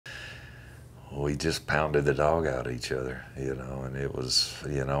we just pounded the dog out of each other, you know, and it was,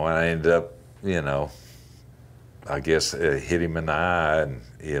 you know, and I ended up, you know, I guess it hit him in the eye, and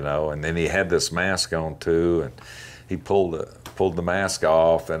you know, and then he had this mask on too, and he pulled the mask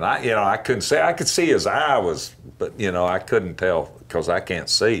off, and I, you know, I couldn't see. I could see his eye was, but you know, I couldn't tell because I can't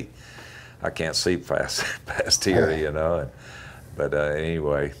see. I can't see past here, you know. And, but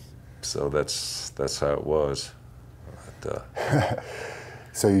anyway, so that's how it was. But,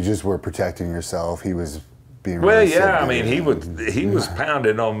 so you just were protecting yourself. He was being well, really yeah. I mean, he was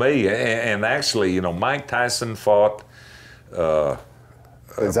pounding on me, and actually, you know, Mike Tyson fought Buster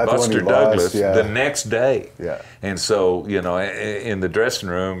Douglas the next day. Yeah. And so, you know, in the dressing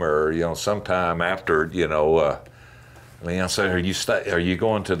room, or you know, sometime after, you know, Leon said, "Are you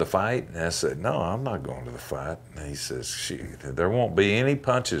going to the fight?" And I said, "No, I'm not going to the fight." And he says, "Shoot, there won't be any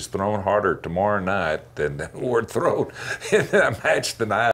punches thrown harder tomorrow night than were thrown in that match tonight."